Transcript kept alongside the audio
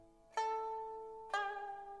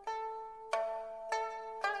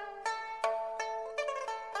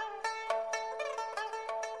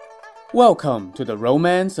Welcome to the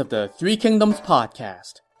Romance of the Three Kingdoms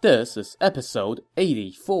podcast. This is episode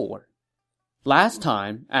 84. Last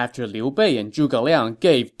time, after Liu Bei and Zhuge Liang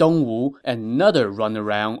gave Dongwu another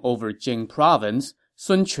runaround over Jing province,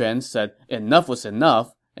 Sun Quan said enough was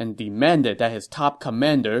enough and demanded that his top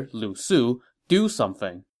commander, Lu Su, do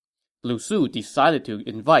something. Lu Su decided to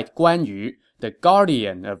invite Guan Yu, the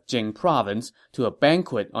guardian of Jing province, to a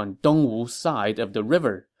banquet on Dongwu's side of the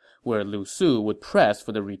river, where Lu Su would press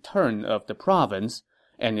for the return of the province,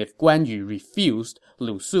 and if Guan Yu refused,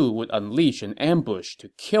 Lu Su would unleash an ambush to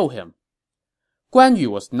kill him. Guan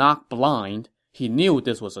Yu was not blind. He knew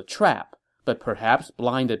this was a trap, but perhaps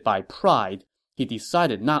blinded by pride, he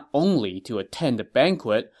decided not only to attend the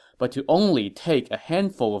banquet, but to only take a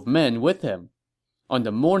handful of men with him. On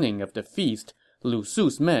the morning of the feast, Lu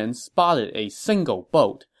Su's men spotted a single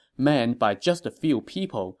boat, manned by just a few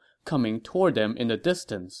people, coming toward them in the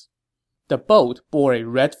distance. The boat bore a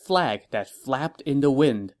red flag that flapped in the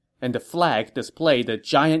wind, and the flag displayed the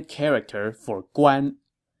giant character for Guan.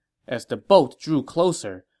 As the boat drew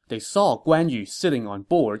closer, they saw Guan Yu sitting on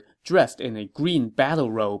board, dressed in a green battle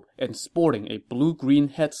robe and sporting a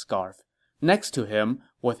blue-green headscarf. Next to him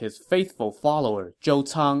was his faithful follower, Zhou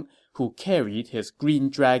Cang, who carried his green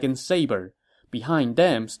dragon saber. Behind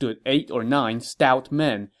them stood 8 or 9 stout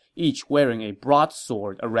men, each wearing a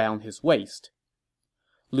broadsword around his waist.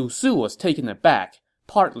 Lu Su was taken aback,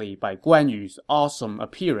 partly by Guan Yu's awesome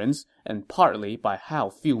appearance and partly by how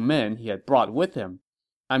few men he had brought with him.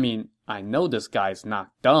 I know this guy's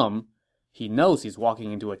not dumb. He knows he's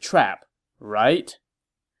walking into a trap, right?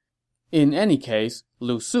 In any case,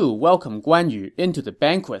 Lu Su welcomed Guan Yu into the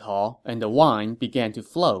banquet hall, and the wine began to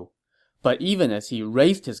flow. But even as he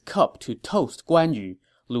raised his cup to toast Guan Yu,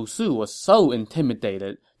 Lu Su was so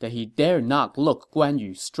intimidated that he dared not look Guan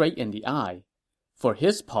Yu straight in the eye. For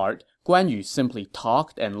his part, Guan Yu simply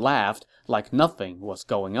talked and laughed like nothing was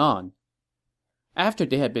going on. After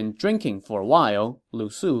they had been drinking for a while,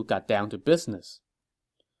 Lu Su got down to business.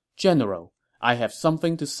 "General, I have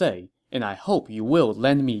something to say, and I hope you will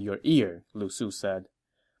lend me your ear," Lu Su said.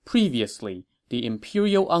 "Previously, the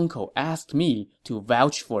imperial uncle asked me to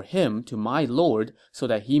vouch for him to my lord so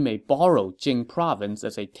that he may borrow Jing province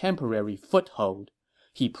as a temporary foothold.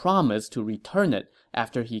 He promised to return it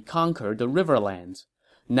after he conquered the riverlands.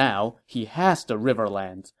 Now, he has the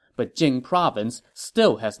riverlands, but Jing province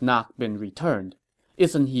still has not been returned.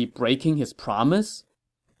 Isn't he breaking his promise?"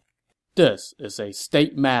 "This is a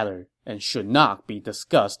state matter and should not be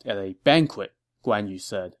discussed at a banquet," Guan Yu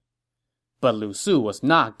said. But Lu Su was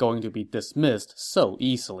not going to be dismissed so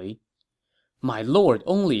easily. "My lord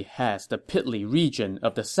only has the Pitli region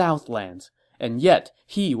of the Southlands, and yet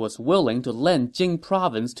he was willing to lend Jing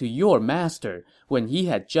province to your master when he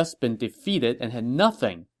had just been defeated and had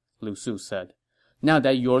nothing," Lu Su said. "Now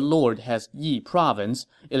that your lord has Yi province,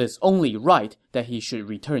 it is only right that he should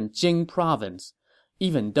return Jing province.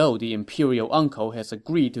 Even though the imperial uncle has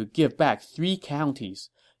agreed to give back 3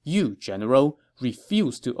 counties, you, general,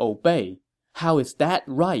 refuse to obey. How is that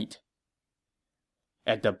right?"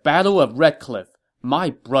 "At the Battle of Red Cliff,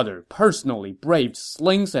 my brother personally braved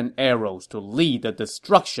slings and arrows to lead the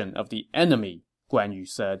destruction of the enemy," Guan Yu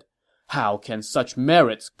said. "How can such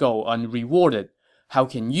merits go unrewarded? How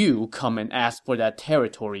can you come and ask for that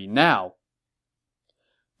territory now?"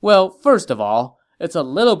 "Well, first of all, it's a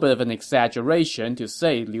little bit of an exaggeration to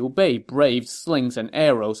say Liu Bei braved slings and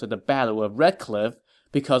arrows at the Battle of Red Cliff,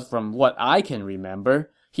 because from what I can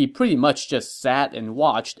remember, he pretty much just sat and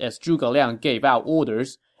watched as Zhuge Liang gave out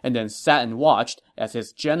orders, and then sat and watched as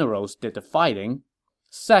his generals did the fighting.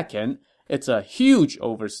 Second, it's a huge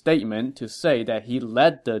overstatement to say that he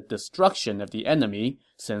led the destruction of the enemy,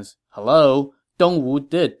 since, Dongwu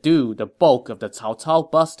did do the bulk of the Cao Cao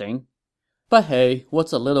busting. But hey,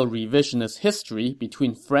 what's a little revisionist history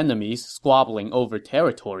between frenemies squabbling over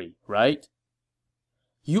territory, right?"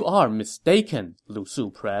 "You are mistaken," Lu Su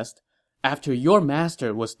pressed. "After your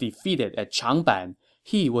master was defeated at Changban,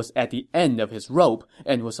 he was at the end of his rope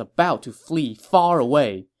and was about to flee far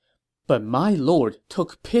away. But my lord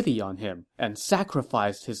took pity on him and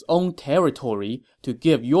sacrificed his own territory to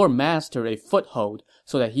give your master a foothold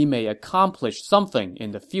so that he may accomplish something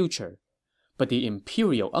in the future. But the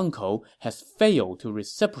imperial uncle has failed to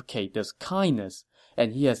reciprocate this kindness,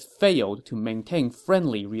 and he has failed to maintain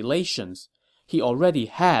friendly relations. He already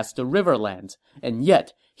has the riverlands, and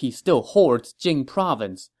yet he still hoards Jing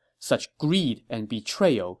province. Such greed and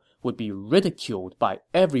betrayal would be ridiculed by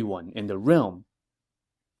everyone in the realm."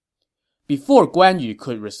 Before Guan Yu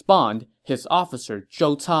could respond, his officer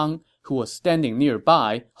Zhou Cang, who was standing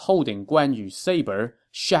nearby holding Guan Yu's saber,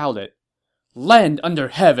 shouted, "Land under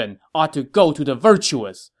heaven ought to go to the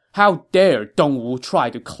virtuous. How dare Dongwu try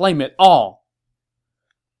to claim it all?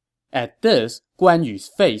 At this, Guan Yu's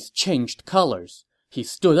face changed colors. He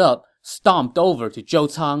stood up, stomped over to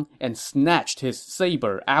Zhou Cang, and snatched his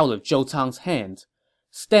saber out of Zhou Cang's hands.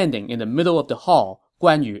 Standing in the middle of the hall,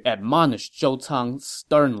 Guan Yu admonished Zhou Cang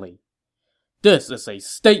sternly. This is a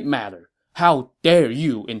state matter. How dare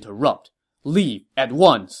you interrupt? Leave at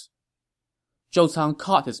once. Zhou Cang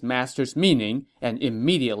caught his master's meaning and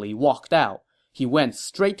immediately walked out. He went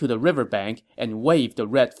straight to the riverbank and waved the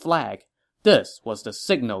red flag. This was the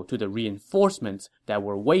signal to the reinforcements that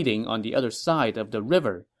were waiting on the other side of the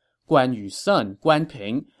river. Guan Yu's son, Guan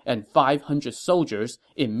Ping, and 500 soldiers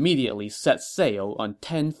immediately set sail on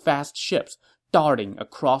 10 fast ships, darting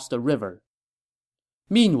across the river.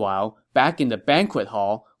 Meanwhile, back in the banquet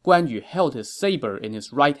hall, Guan Yu held his saber in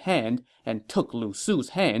his right hand and took Lu Su's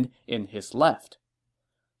hand in his left.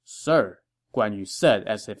 Sir, Guan Yu said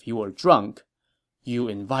as if he were drunk, you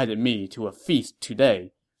invited me to a feast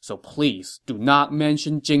today, so please do not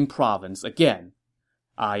mention Jing province again.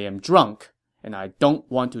 I am drunk, and I don't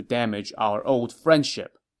want to damage our old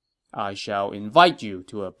friendship. I shall invite you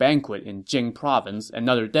to a banquet in Jing province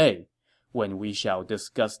another day, when we shall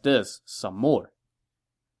discuss this some more.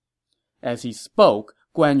 As he spoke,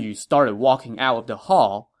 Guan Yu started walking out of the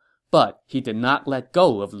hall, but he did not let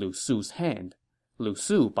go of Lu Su's hand. Lu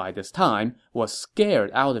Su, by this time, was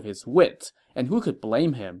scared out of his wits, and who could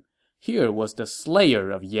blame him? Here was the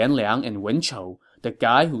slayer of Yan Liang and Wen Chou, the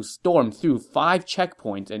guy who stormed through 5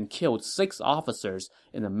 checkpoints and killed 6 officers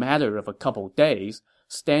in a matter of a couple days,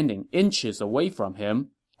 standing inches away from him,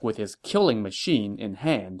 with his killing machine in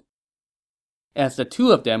hand. As the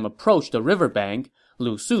two of them approached the riverbank,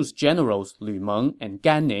 Lu Su's generals Lu Meng and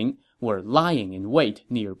Gan Ning were lying in wait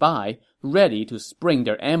nearby, ready to spring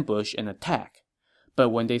their ambush and attack. But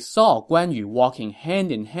when they saw Guan Yu walking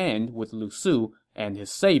hand in hand with Lu Su and his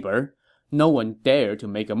saber, no one dared to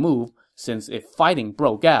make a move, since if fighting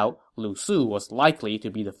broke out, Lu Su was likely to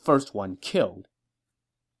be the first one killed.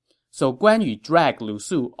 So Guan Yu dragged Lu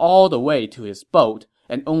Su all the way to his boat,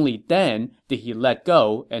 and only then did he let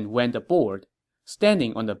go and went aboard.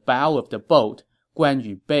 Standing on the bow of the boat, Guan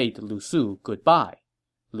Yu bade Lu Su goodbye.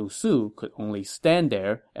 Lu Su could only stand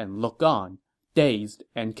there and look on, dazed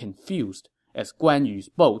and confused, as Guan Yu's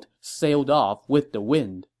boat sailed off with the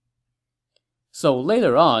wind. So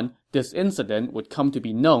later on, this incident would come to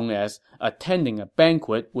be known as attending a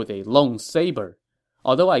banquet with a lone saber.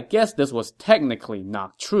 Although I guess this was technically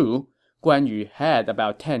not true, Guan Yu had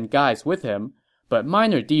about 10 guys with him, but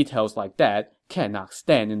minor details like that cannot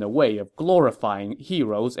stand in the way of glorifying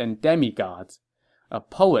heroes and demigods. A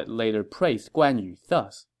poet later praised Guan Yu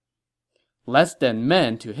thus: less than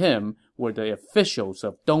men to him were the officials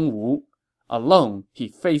of Dongwu. Alone, he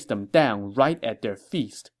faced them down right at their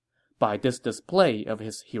feast. By this display of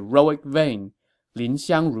his heroic vein, Lin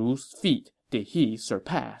Xiangru's feat did he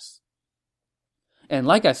surpass. And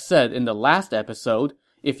like I said in the last episode,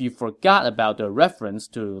 if you forgot about the reference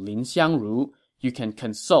to Lin Xiangru, you can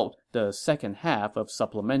consult the second half of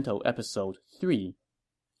supplemental episode 3.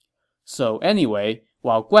 So anyway,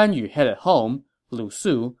 while Guan Yu headed home, Lu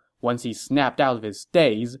Su, once he snapped out of his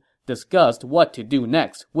daze, discussed what to do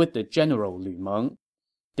next with the general Lu Meng.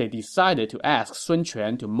 They decided to ask Sun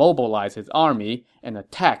Quan to mobilize his army and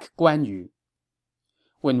attack Guan Yu.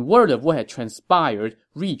 When word of what had transpired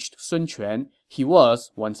reached Sun Quan, he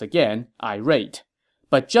was, once again, irate.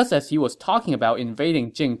 But just as he was talking about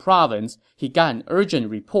invading Jing province, he got an urgent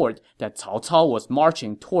report that Cao Cao was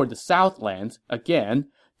marching toward the Southlands again,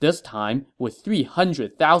 this time with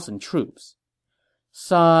 300,000 troops.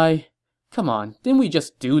 Sigh. Come on, didn't we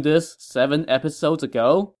just do this 7 episodes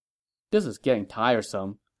ago? This is getting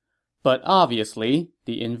tiresome. But obviously,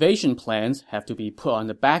 the invasion plans have to be put on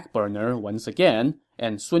the back burner once again,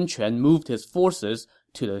 and Sun Quan moved his forces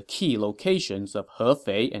to the key locations of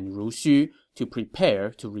Hefei and Ruxu to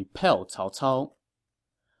prepare to repel Cao Cao.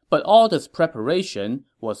 But all this preparation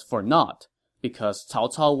was for naught, because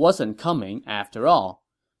Cao Cao wasn't coming after all.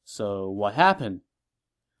 So what happened?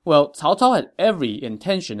 Well, Cao Cao had every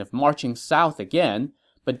intention of marching south again,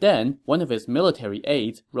 but then one of his military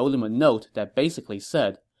aides wrote him a note that basically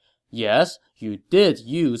said, yes, you did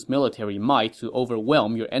use military might to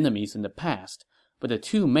overwhelm your enemies in the past, but the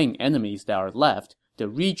 2 main enemies that are left, the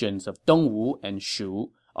regions of Dongwu and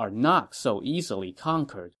Shu, are not so easily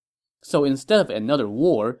conquered. So instead of another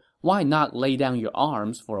war, why not lay down your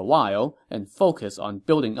arms for a while and focus on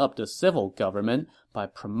building up the civil government by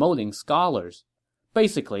promoting scholars?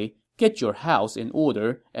 Basically, get your house in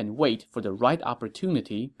order and wait for the right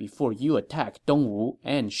opportunity before you attack Dongwu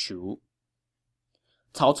and Shu.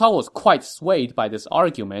 Cao Cao was quite swayed by this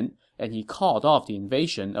argument, and he called off the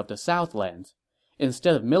invasion of the Southlands.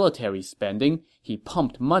 Instead of military spending, he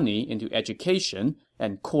pumped money into education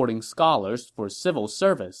and courting scholars for civil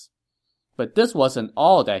service. But this wasn't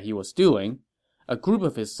all that he was doing. A group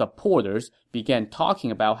of his supporters began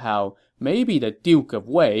talking about how maybe the Duke of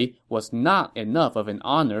Wei was not enough of an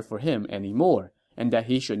honor for him anymore, and that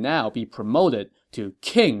he should now be promoted to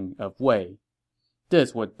King of Wei.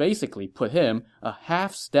 This would basically put him a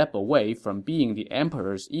half step away from being the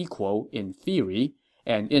emperor's equal in theory,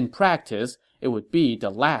 and in practice, it would be the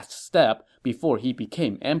last step before he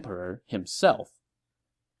became emperor himself.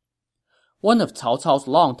 One of Cao Cao's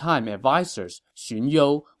longtime advisors, Xun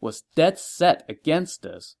You, was dead set against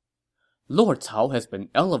this. Lord Cao has been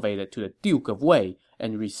elevated to the Duke of Wei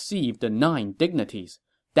and received the 9 dignities.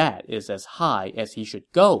 That is as high as he should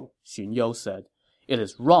go, Xun You said. It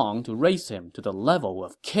is wrong to raise him to the level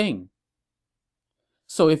of king.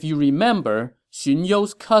 So if you remember, Xun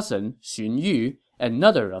You's cousin, Xun Yu,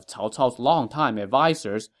 another of Cao Cao's longtime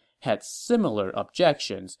advisors, had similar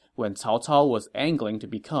objections when Cao Cao was angling to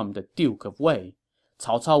become the Duke of Wei.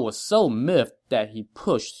 Cao Cao was so miffed that he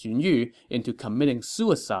pushed Xun Yu into committing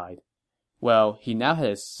suicide. Well, he now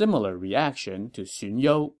had a similar reaction to Xun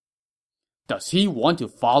You. Does he want to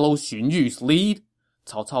follow Xun Yu's lead?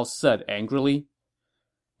 Cao Cao said angrily.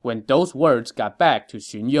 When those words got back to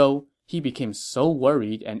Xun You, he became so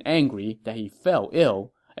worried and angry that he fell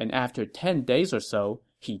ill, and after 10 days or so,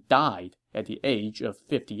 he died at the age of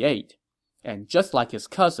 58. And just like his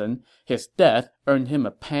cousin, his death earned him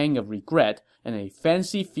a pang of regret and a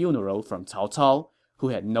fancy funeral from Cao Cao, who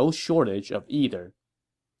had no shortage of either.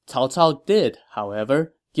 Cao Cao did,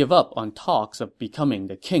 however, give up on talks of becoming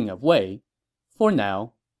the king of Wei, for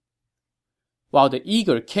now. While the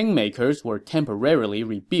eager kingmakers were temporarily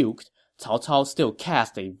rebuked, Cao Cao still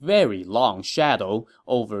cast a very long shadow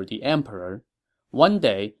over the emperor. One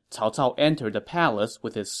day, Cao Cao entered the palace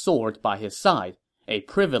with his sword by his side, a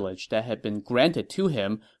privilege that had been granted to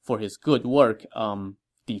him for his good work,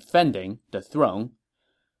 defending the throne.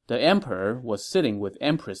 The emperor was sitting with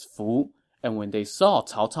Empress Fu, and when they saw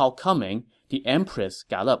Cao Cao coming, the empress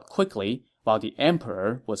got up quickly, while the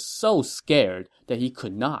emperor was so scared that he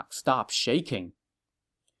could not stop shaking.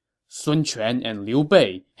 Sun Quan and Liu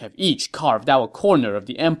Bei have each carved out a corner of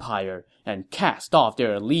the empire and cast off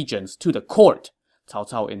their allegiance to the court, Cao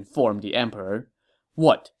Cao informed the emperor.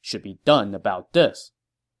 What should be done about this?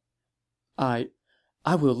 I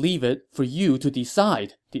will leave it for you to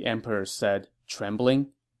decide, the emperor said, trembling.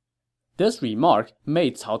 This remark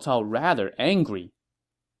made Cao Cao rather angry.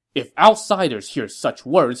 If outsiders hear such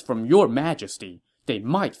words from your majesty, they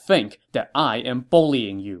might think that I am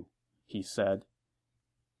bullying you, he said.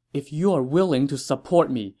 If you are willing to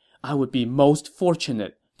support me, I would be most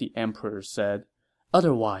fortunate, the emperor said.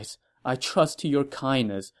 Otherwise, I trust to your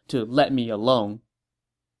kindness to let me alone.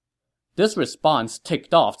 This response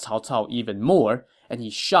ticked off Cao Cao even more, and he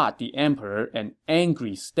shot the emperor an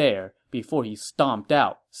angry stare before he stomped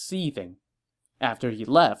out, seething. After he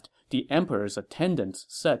left, the emperor's attendants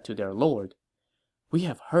said to their lord, "We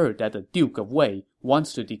have heard that the Duke of Wei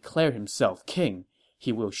wants to declare himself king.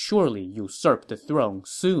 He will surely usurp the throne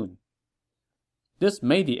soon." This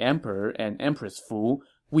made the emperor and Empress Fu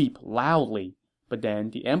weep loudly, but then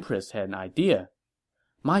the empress had an idea.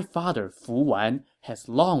 "My father Fu Wan has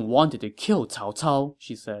long wanted to kill Cao Cao,"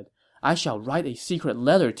 she said. "I shall write a secret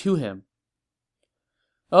letter to him."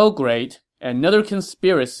 Oh great, another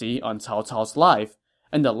conspiracy on Cao Cao's life,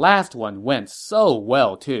 and the last one went so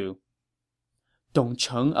well too. Dong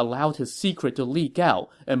Cheng allowed his secret to leak out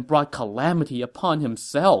and brought calamity upon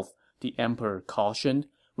himself, the emperor cautioned,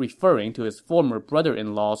 referring to his former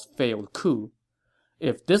brother-in-law's failed coup.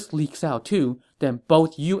 If this leaks out too, then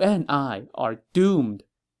both you and I are doomed.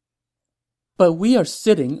 But we are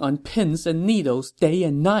sitting on pins and needles day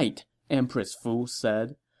and night, Empress Fu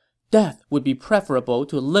said. Death would be preferable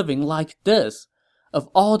to living like this. Of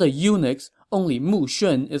all the eunuchs, only Mu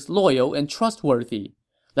Shun is loyal and trustworthy.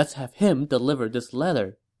 Let's have him deliver this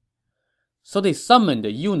letter. So they summoned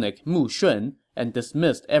the eunuch Mu Shun and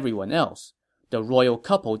dismissed everyone else. The royal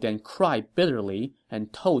couple then cried bitterly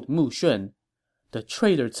and told Mu Shun, "The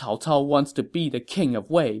traitor Cao Cao wants to be the king of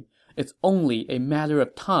Wei. It's only a matter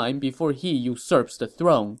of time before he usurps the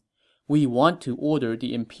throne. We want to order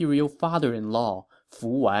the imperial father-in-law, Fu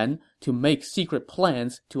Wan, to make secret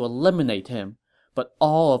plans to eliminate him. But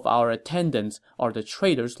all of our attendants are the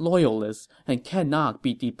traitor's loyalists and cannot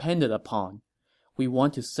be depended upon. We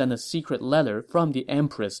want to send a secret letter from the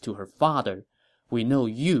empress to her father. We know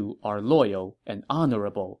you are loyal and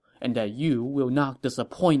honorable, and that you will not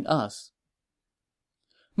disappoint us."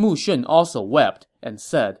 Mu Shun also wept and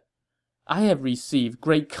said, I have received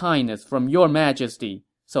great kindness from your majesty,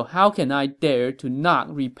 so how can I dare to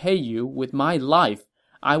not repay you with my life?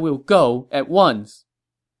 I will go at once."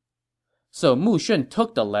 So Mu Shun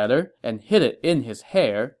took the letter and hid it in his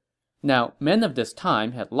hair. Now, men of this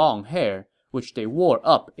time had long hair, which they wore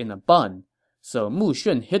up in a bun. So Mu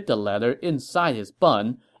Shun hid the letter inside his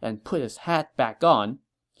bun and put his hat back on.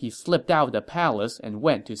 He slipped out of the palace and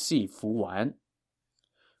went to see Fu Wan.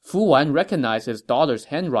 Fu Wan recognized his daughter's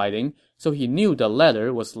handwriting, so he knew the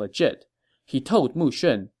letter was legit. He told Mu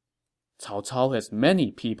Shun, "Cao Cao has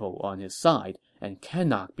many people on his side and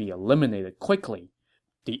cannot be eliminated quickly.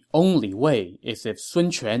 The only way is if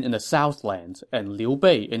Sun Quan in the Southlands and Liu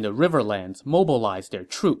Bei in the Riverlands mobilize their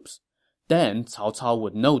troops. Then Cao Cao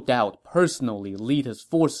would no doubt personally lead his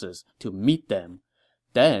forces to meet them.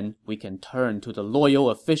 Then we can turn to the loyal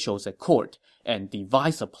officials at court and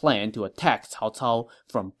devise a plan to attack Cao Cao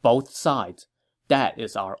from both sides. That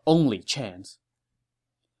is our only chance."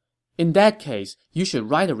 "In that case, you should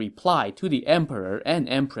write a reply to the emperor and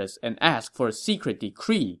empress and ask for a secret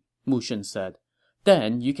decree," Mu Shun said.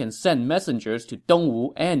 "Then you can send messengers to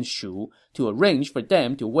Dongwu and Shu to arrange for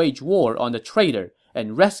them to wage war on the traitor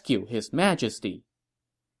and rescue his majesty."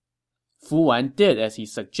 Fu Wan did as he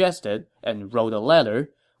suggested and wrote a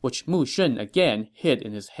letter, which Mu Shun again hid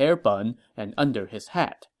in his hair bun and under his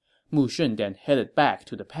hat. Mu Shun then headed back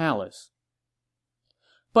to the palace.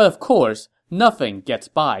 But of course, nothing gets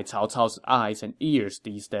by Cao Cao's eyes and ears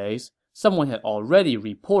these days. Someone had already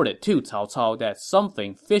reported to Cao Cao that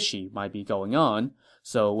something fishy might be going on,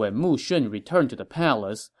 so when Mu Shun returned to the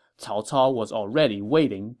palace, Cao Cao was already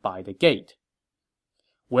waiting by the gate.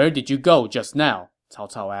 "Where did you go just now?"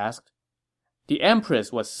 Cao Cao asked. "The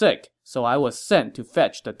empress was sick, so I was sent to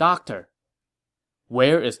fetch the doctor."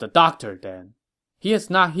 "Where is the doctor, then?" "He is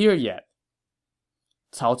not here yet."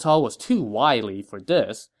 Cao Cao was too wily for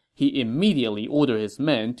this. He immediately ordered his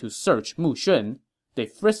men to search Mu Shun. They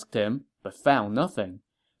frisked him, but found nothing.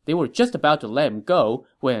 They were just about to let him go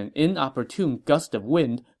when an inopportune gust of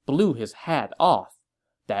wind blew his hat off.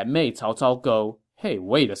 That made Cao Cao go, "Hey,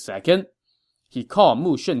 wait a second." He called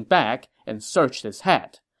Mu Shun back and searched his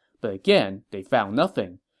hat. But again, they found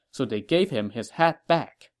nothing, so they gave him his hat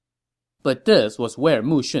back. But this was where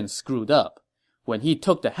Mu Shun screwed up. When he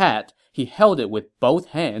took the hat, he held it with both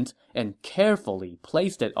hands and carefully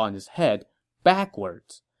placed it on his head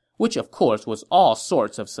backwards, which of course was all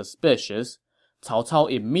sorts of suspicious. Cao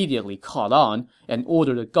Cao immediately caught on and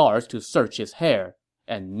ordered the guards to search his hair.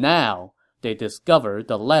 And now they discovered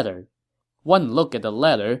the letter. One look at the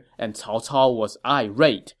letter, and Cao Cao was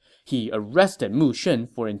irate. He arrested Mu Shun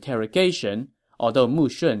for interrogation, although Mu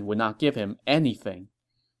Shun would not give him anything.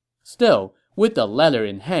 Still, with the letter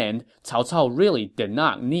in hand, Cao Cao really did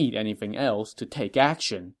not need anything else to take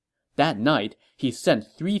action. That night, he sent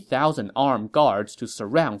 3,000 armed guards to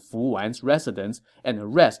surround Fu Wan's residence and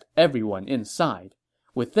arrest everyone inside.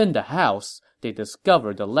 Within the house, they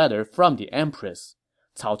discovered the letter from the empress.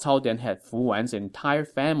 Cao Cao then had Fu Wan's entire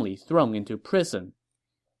family thrown into prison.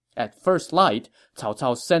 At first light, Cao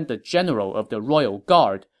Cao sent the general of the royal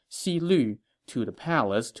guard, Xi Lu, to the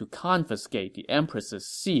palace to confiscate the empress's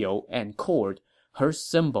seal and cord, her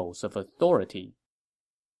symbols of authority.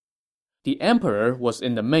 The emperor was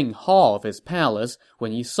in the main hall of his palace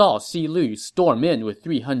when he saw Xi Lu storm in with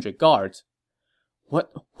 300 guards.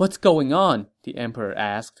 What's going on?" the emperor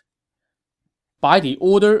asked. "By the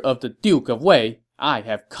order of the Duke of Wei, I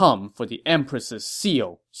have come for the empress's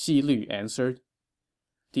seal," Xi Lu answered.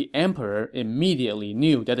 The emperor immediately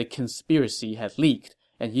knew that the conspiracy had leaked,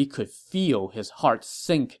 and he could feel his heart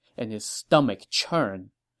sink and his stomach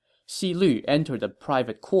churn. Xi Lu entered the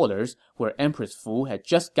private quarters where Empress Fu had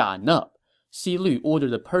just gotten up. Xi Lu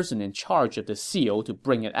ordered the person in charge of the seal to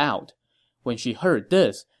bring it out. When she heard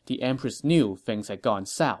this, the empress knew things had gone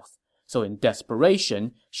south. So in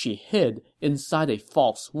desperation, she hid inside a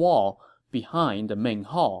false wall behind the main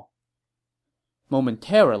hall.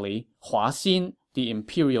 Momentarily, Hua Xin, the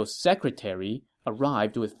imperial secretary,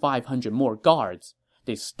 arrived with 500 more guards.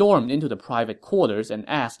 They stormed into the private quarters and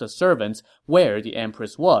asked the servants where the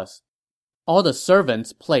empress was. All the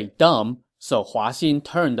servants played dumb, so Hua Xin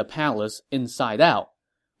turned the palace inside out.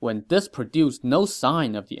 When this produced no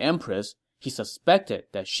sign of the empress, he suspected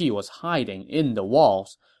that she was hiding in the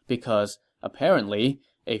walls, because, apparently,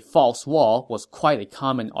 a false wall was quite a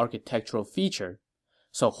common architectural feature.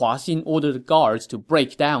 So Hua Xin ordered the guards to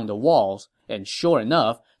break down the walls, and sure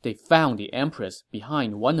enough, they found the empress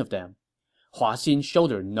behind one of them. Hua Xin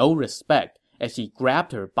showed her no respect as he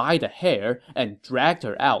grabbed her by the hair and dragged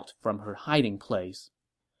her out from her hiding place.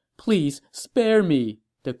 "Please spare me,"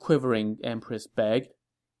 the quivering empress begged.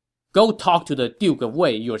 "Go talk to the Duke of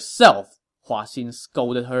Wei yourself," Hua Xin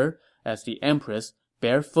scolded her as the empress,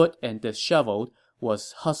 barefoot and disheveled,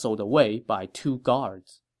 was hustled away by 2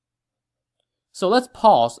 guards. So let's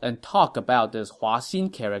pause and talk about this Hua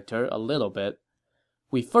Xin character a little bit.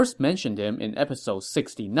 We first mentioned him in episode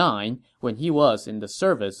 69 when he was in the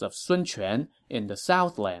service of Sun Quan in the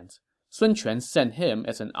Southlands. Sun Quan sent him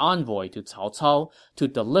as an envoy to Cao Cao to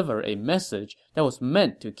deliver a message that was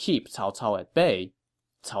meant to keep Cao Cao at bay.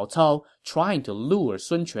 Cao Cao, trying to lure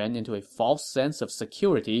Sun Quan into a false sense of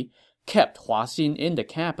security, kept Hua Xin in the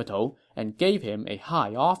capital and gave him a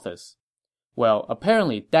high office. Well,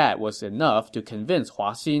 apparently that was enough to convince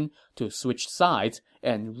Hua Xin to switch sides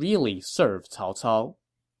and really serve Cao Cao.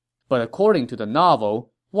 But according to the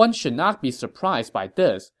novel, one should not be surprised by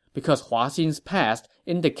this, because Hua Xin's past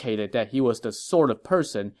indicated that he was the sort of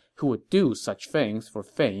person who would do such things for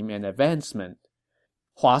fame and advancement.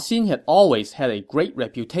 Hua Xin had always had a great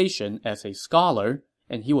reputation as a scholar,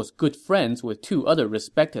 and he was good friends with 2 other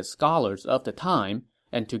respected scholars of the time,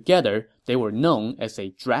 and together they were known as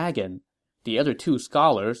a dragon. The other 2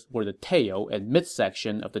 scholars were the tail and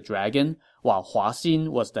midsection of the dragon, while Hua Xin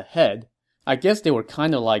was the head. I guess they were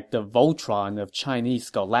kind of like the Voltron of Chinese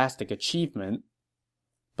scholastic achievement.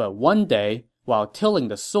 But one day, while tilling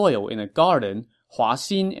the soil in a garden, Hua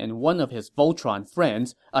Xin and one of his Voltron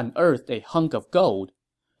friends unearthed a hunk of gold.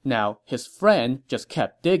 Now, his friend just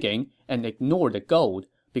kept digging and ignored the gold,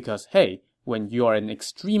 because hey, when you are an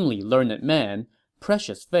extremely learned man,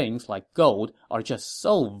 precious things like gold are just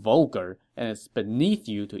so vulgar, and it's beneath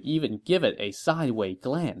you to even give it a sideway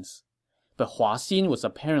glance. But Hua Xin was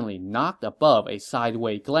apparently not above a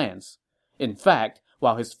sideway glance. In fact,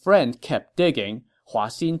 while his friend kept digging, Hua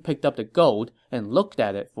Xin picked up the gold and looked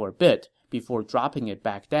at it for a bit before dropping it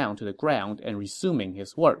back down to the ground and resuming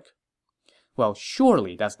his work. Well,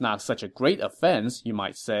 surely that's not such a great offense, you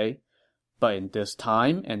might say. But in this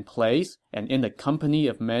time and place, and in the company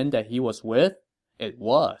of men that he was with, it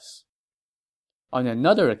was. On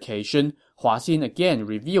another occasion, Hua Xin again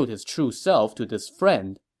revealed his true self to this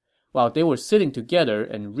friend. While they were sitting together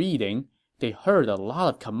and reading, they heard a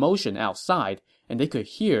lot of commotion outside, and they could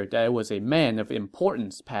hear that it was a man of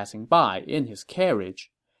importance passing by in his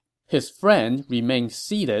carriage. His friend remained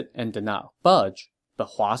seated and did not budge,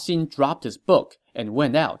 but Hua Xin dropped his book and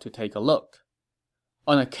went out to take a look.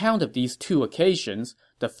 On account of these 2 occasions,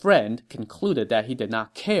 the friend concluded that he did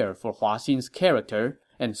not care for Hua Xin's character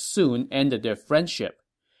and soon ended their friendship.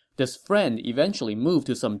 This friend eventually moved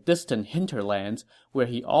to some distant hinterlands where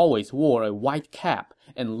he always wore a white cap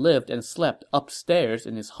and lived and slept upstairs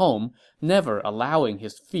in his home, never allowing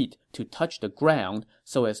his feet to touch the ground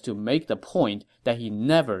so as to make the point that he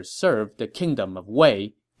never served the kingdom of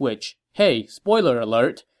Wei, which, hey, spoiler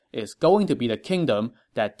alert, is going to be the kingdom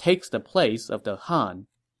that takes the place of the Han.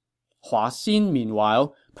 Hua Xin,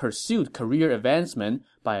 meanwhile, pursued career advancement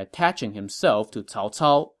by attaching himself to Cao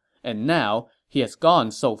Cao, and now he has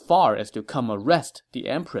gone so far as to come arrest the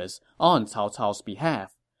empress on Cao Cao's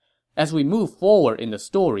behalf. As we move forward in the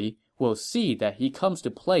story, we'll see that he comes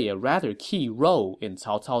to play a rather key role in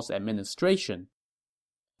Cao Cao's administration.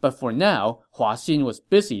 But for now, Hua Xin was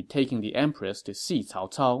busy taking the empress to see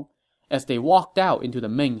Cao Cao. As they walked out into the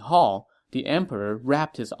main hall, the emperor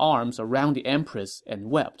wrapped his arms around the empress and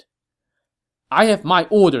wept. "I have my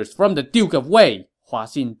orders from the Duke of Wei," Hua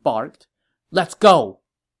Xin barked. "Let's go!"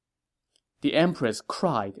 The empress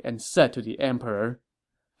cried and said to the emperor,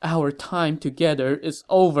 "Our time together is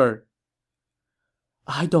over."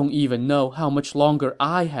 "I don't even know how much longer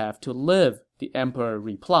I have to live," the emperor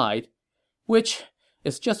replied, which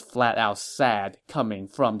is just flat out sad coming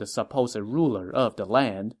from the supposed ruler of the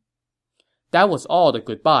land. That was all the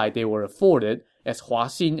goodbye they were afforded, as Hua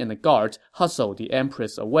Xin and the guards hustled the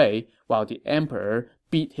empress away while the emperor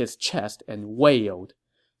beat his chest and wailed.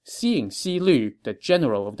 Seeing Xi Lu, the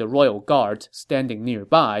general of the royal guards, standing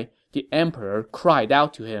nearby, the emperor cried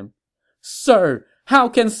out to him, "Sir, how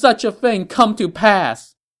can such a thing come to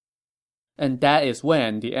pass?" And that is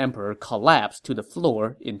when the emperor collapsed to the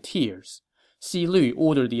floor in tears. Xi Lu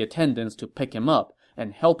ordered the attendants to pick him up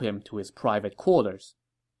and help him to his private quarters.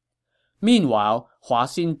 Meanwhile, Hua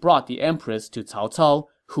Xin brought the empress to Cao Cao,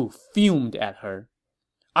 who fumed at her.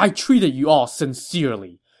 "I treated you all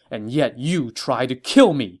sincerely, and yet you try to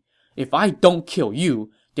kill me. If I don't kill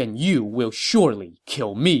you, then you will surely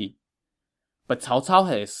kill me." But Cao Cao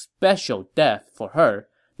had a special death for her,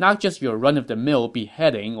 not just your run-of-the-mill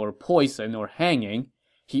beheading or poison or hanging.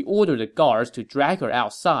 He ordered the guards to drag her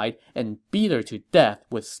outside and beat her to death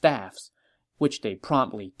with staffs, which they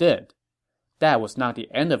promptly did. That was not the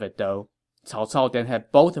end of it, though. Cao Cao then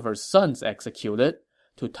had both of her sons executed.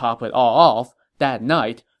 To top it all off, that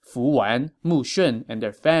night, Fu Wan, Mu Shun, and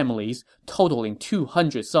their families, totaling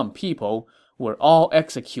 200-some people, were all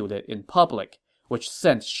executed in public, which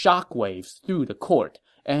sent shockwaves through the court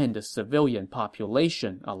and the civilian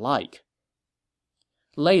population alike.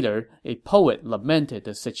 Later, a poet lamented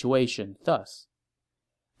the situation thus: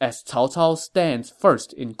 "As Cao Cao stands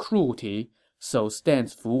first in cruelty, so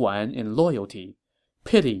stands Fu Wan in loyalty.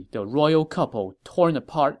 Pity the royal couple torn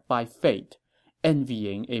apart by fate,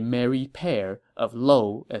 envying a married pair of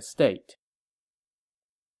low estate."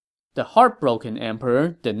 The heartbroken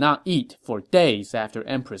emperor did not eat for days after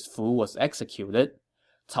Empress Fu was executed.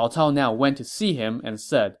 Cao Cao now went to see him and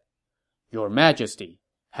said, "Your Majesty,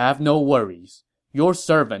 have no worries. Your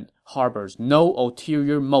servant harbors no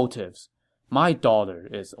ulterior motives. My daughter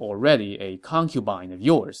is already a concubine of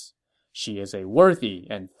yours. She is a worthy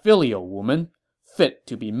and filial woman, fit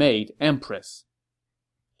to be made empress."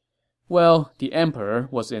 Well, the emperor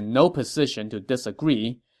was in no position to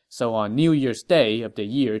disagree, so on New Year's Day of the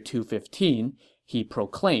year 215, he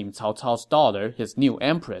proclaimed Cao Cao's daughter his new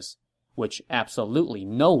empress, which absolutely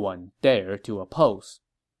no one dared to oppose.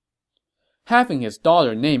 Having his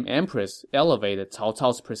daughter named empress elevated Cao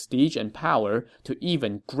Cao's prestige and power to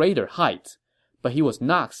even greater heights, but he was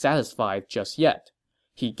not satisfied just yet.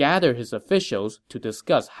 He gathered his officials to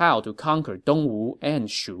discuss how to conquer Dongwu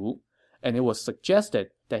and Shu, and it was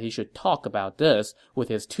suggested that he should talk about this with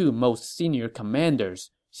his two most senior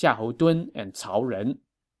commanders, Xiahou Dun and Cao Ren.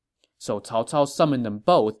 So Cao Cao summoned them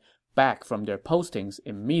both back from their postings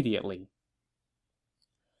immediately.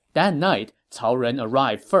 That night, Cao Ren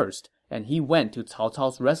arrived first, and he went to Cao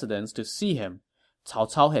Cao's residence to see him.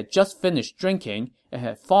 Cao Cao had just finished drinking and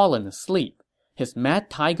had fallen asleep. His Mad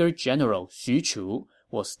Tiger general, Xu Chu,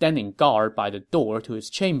 was standing guard by the door to his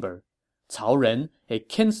chamber. Cao Ren, a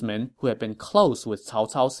kinsman who had been close with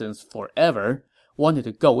Cao Cao since forever, wanted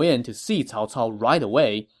to go in to see Cao Cao right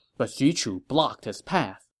away, but Xu Chu blocked his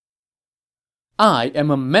path. "I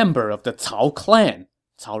am a member of the Cao clan,"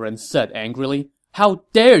 Cao Ren said angrily. "How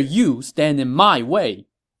dare you stand in my way?"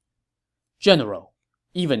 "General,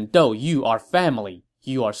 even though you are family,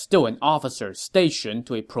 you are still an officer stationed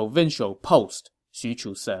to a provincial post," Xu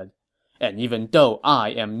Chu said. "And even though I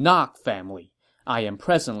am not family, I am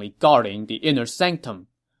presently guarding the inner sanctum.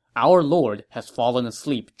 Our lord has fallen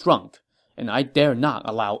asleep drunk, and I dare not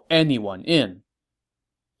allow anyone in."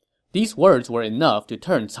 These words were enough to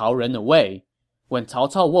turn Cao Ren away. When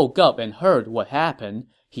Cao Cao woke up and heard what happened,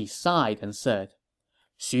 he sighed and said,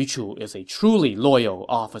 "Xu Chu is a truly loyal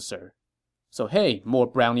officer." So hey, more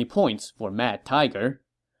brownie points for Mad Tiger.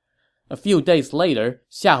 A few days later,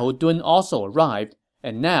 Xiahou Dun also arrived,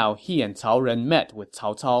 and now he and Cao Ren met with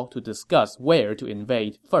Cao Cao to discuss where to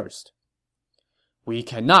invade first. "We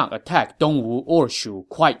cannot attack Dongwu or Shu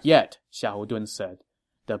quite yet," Xiahou Dun said.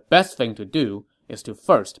 "The best thing to do is to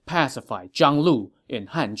first pacify Zhang Lu in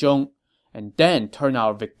Hanzhong, and then turn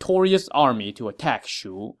our victorious army to attack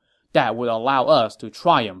Shu. That would allow us to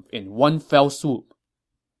triumph in one fell swoop."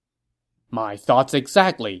 "My thoughts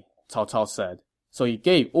exactly," Cao Cao said. So he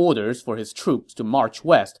gave orders for his troops to march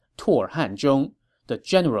west toward Hanzhong. The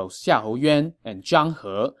generals Xiahou Yuan and Zhang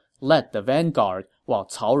He led the vanguard, while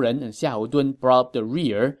Cao Ren and Xiahou Dun brought up the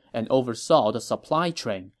rear and oversaw the supply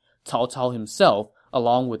train. Cao Cao himself,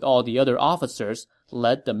 along with all the other officers,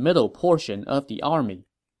 led the middle portion of the army.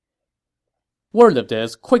 Word of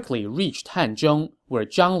this quickly reached Hanzhong, where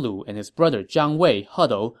Zhang Lu and his brother Zhang Wei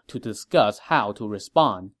huddled to discuss how to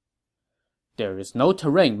respond. "There is no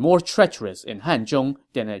terrain more treacherous in Hanzhong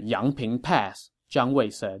than at Yangping Pass," Zhang Wei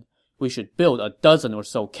said. "We should build a dozen or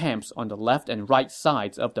so camps on the left and right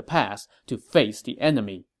sides of the pass to face the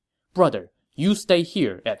enemy. Brother, you stay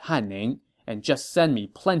here at Hanning and just send me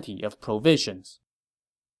plenty of provisions."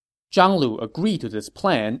 Zhang Lu agreed to this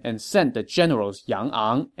plan and sent the generals Yang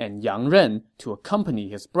Ang and Yang Ren to accompany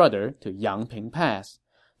his brother to Yangping Pass.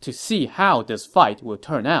 To see how this fight will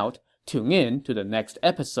turn out, tune in to the next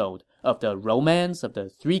episode of the Romance of the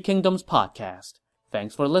Three Kingdoms podcast.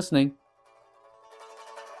 Thanks for listening.